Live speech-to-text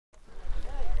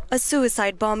A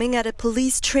suicide bombing at a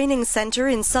police training center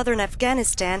in southern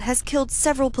Afghanistan has killed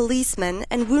several policemen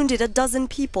and wounded a dozen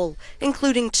people,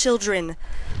 including children.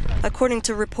 According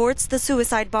to reports, the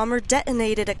suicide bomber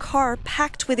detonated a car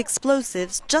packed with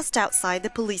explosives just outside the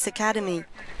police academy.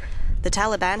 The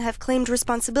Taliban have claimed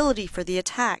responsibility for the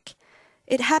attack.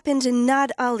 It happened in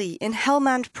Nad Ali in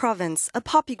Helmand province, a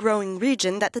poppy-growing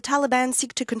region that the Taliban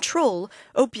seek to control,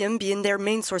 opium being their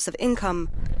main source of income.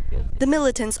 The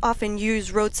militants often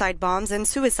use roadside bombs and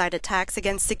suicide attacks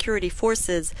against security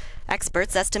forces.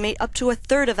 Experts estimate up to a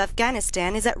third of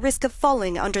Afghanistan is at risk of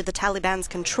falling under the Taliban's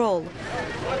control.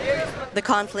 The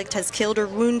conflict has killed or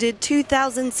wounded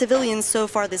 2,000 civilians so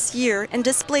far this year and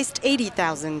displaced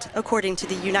 80,000, according to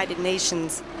the United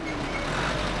Nations.